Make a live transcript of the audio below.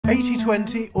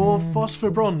8020 or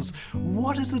Phosphor Bronze.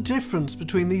 What is the difference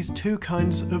between these two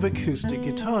kinds of acoustic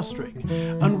guitar string?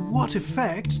 And what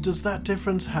effect does that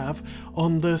difference have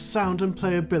on the sound and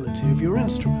playability of your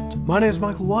instrument? My name is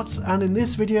Michael Watts, and in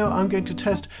this video I'm going to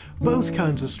test both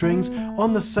kinds of strings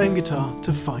on the same guitar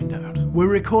to find out. We're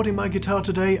recording my guitar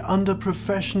today under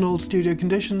professional studio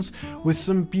conditions with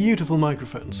some beautiful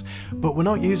microphones, but we're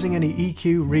not using any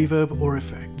EQ, reverb or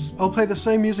effects. I'll play the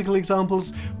same musical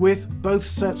examples with both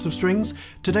sets of strings.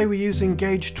 Today we're using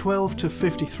gauge 12 to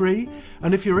 53,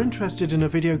 and if you're interested in a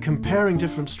video comparing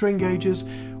different string gauges,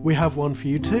 we have one for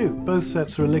you too. Both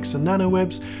sets are Elixir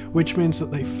NANOWEBs, which means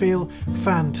that they feel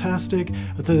fantastic,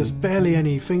 there's barely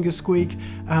any finger squeak,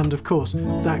 and of course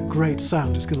that great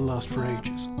sound is going to last for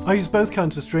ages. I use both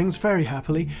kinds of strings very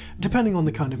happily, depending on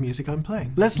the kind of music I'm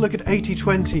playing. Let's look at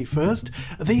 8020 first.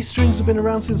 These strings have been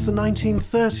around since the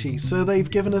 1930s, so they've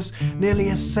given us nearly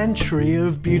a century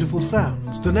of beautiful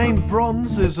sounds. The name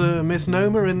bronze is a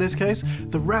misnomer in this case.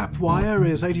 The wrap wire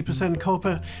is 80%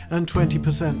 copper and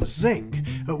 20% zinc,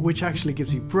 which actually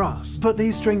gives you brass. But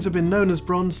these strings have been known as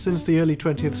bronze since the early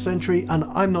 20th century, and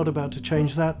I'm not about to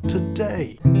change that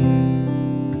today.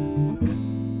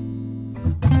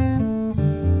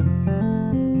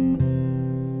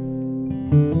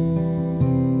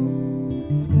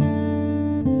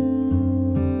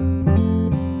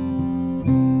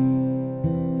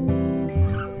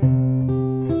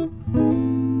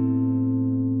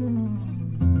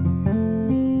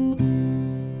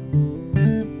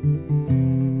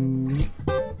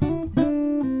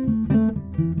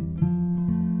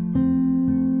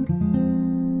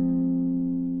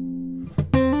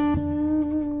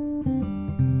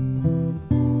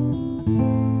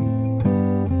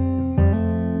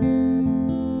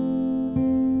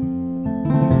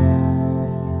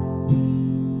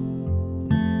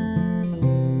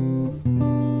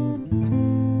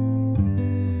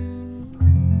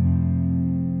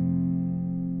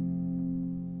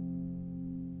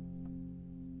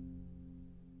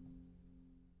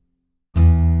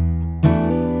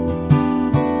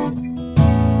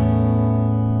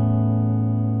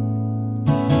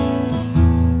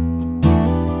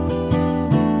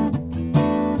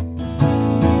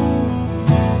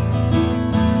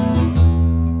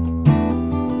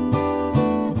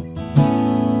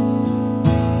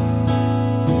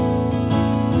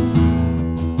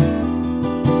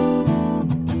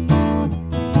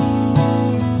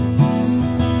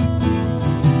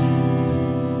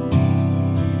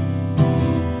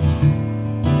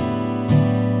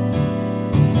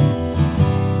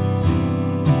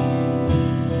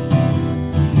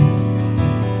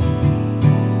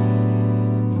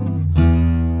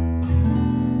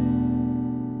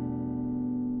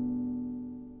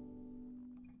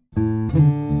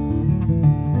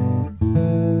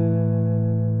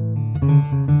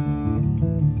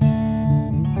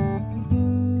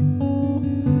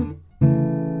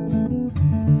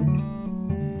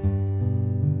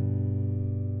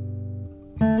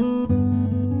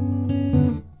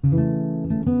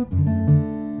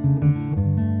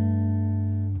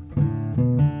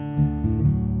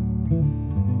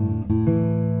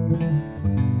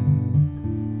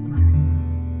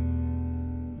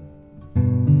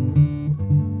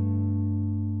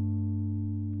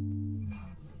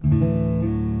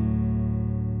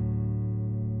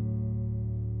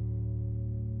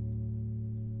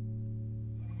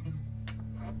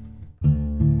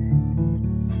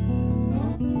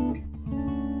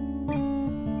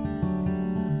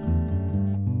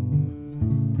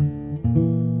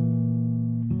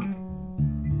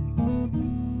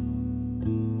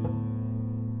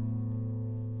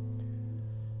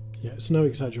 It's no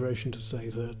exaggeration to say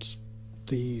that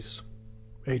these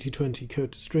 8020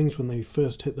 coated strings, when they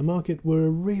first hit the market, were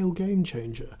a real game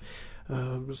changer.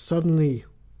 Suddenly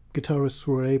guitarists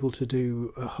were able to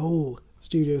do a whole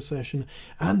studio session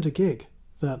and a gig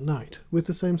that night with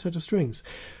the same set of strings.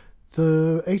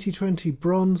 The 8020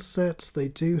 bronze sets, they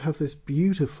do have this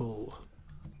beautiful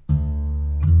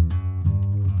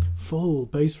full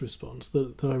bass response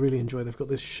that I really enjoy. They've got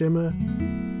this shimmer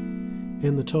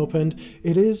in the top end.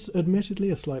 It is admittedly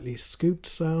a slightly scooped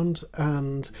sound,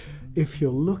 and if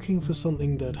you're looking for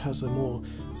something that has a more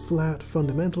flat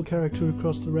fundamental character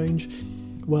across the range,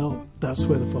 well, that's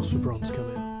where the Phosphor Bronze come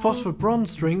in. Phosphor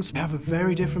Bronze strings have a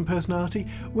very different personality,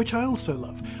 which I also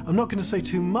love. I'm not going to say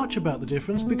too much about the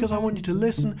difference because I want you to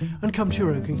listen and come to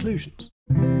your own conclusions.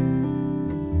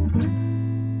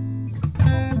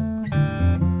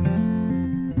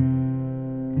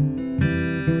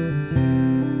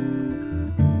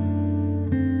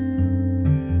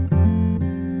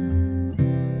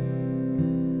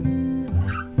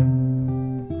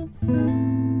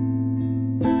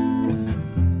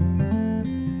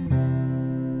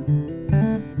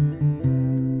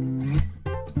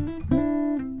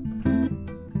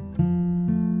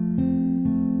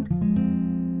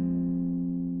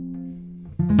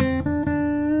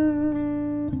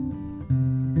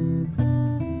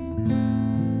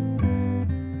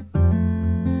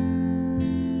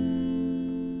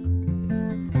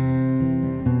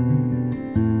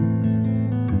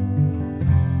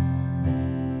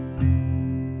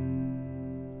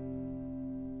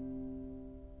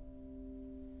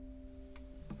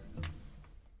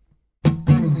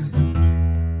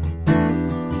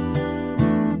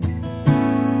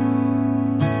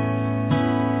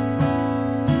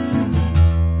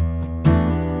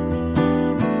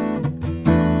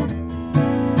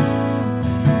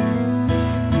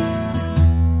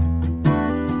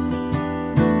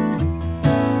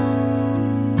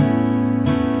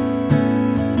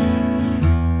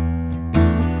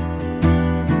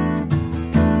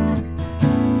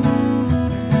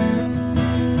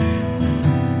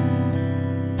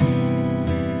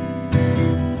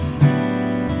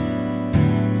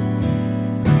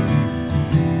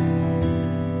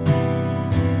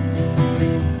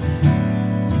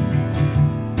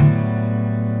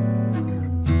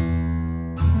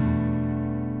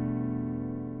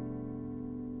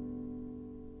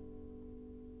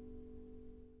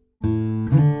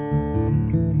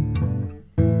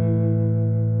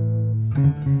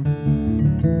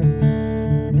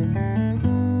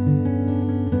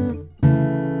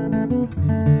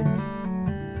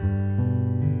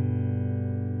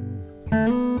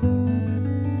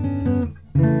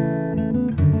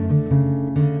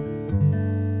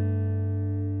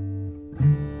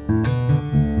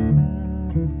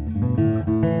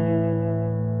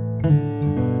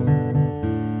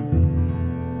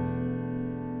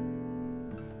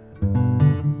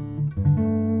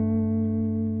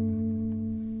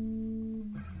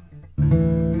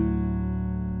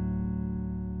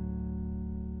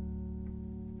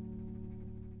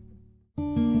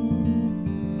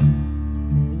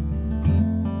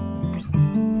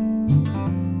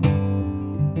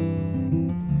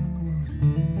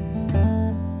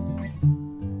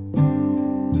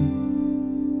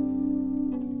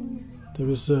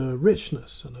 is a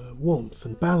richness and a warmth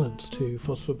and balance to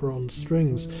Phosphor Bronze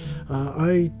strings.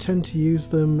 I tend to use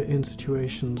them in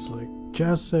situations like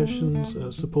jazz sessions,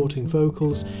 supporting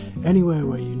vocals, anywhere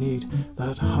where you need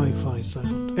that hi-fi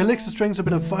sound. Elixir strings have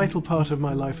been a vital part of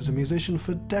my life as a musician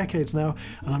for decades now,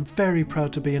 and I'm very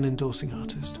proud to be an endorsing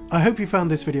artist. I hope you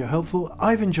found this video helpful.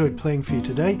 I've enjoyed playing for you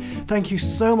today. Thank you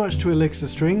so much to Elixir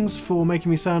Strings for making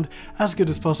me sound as good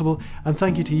as possible, and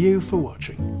thank you to you for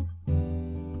watching.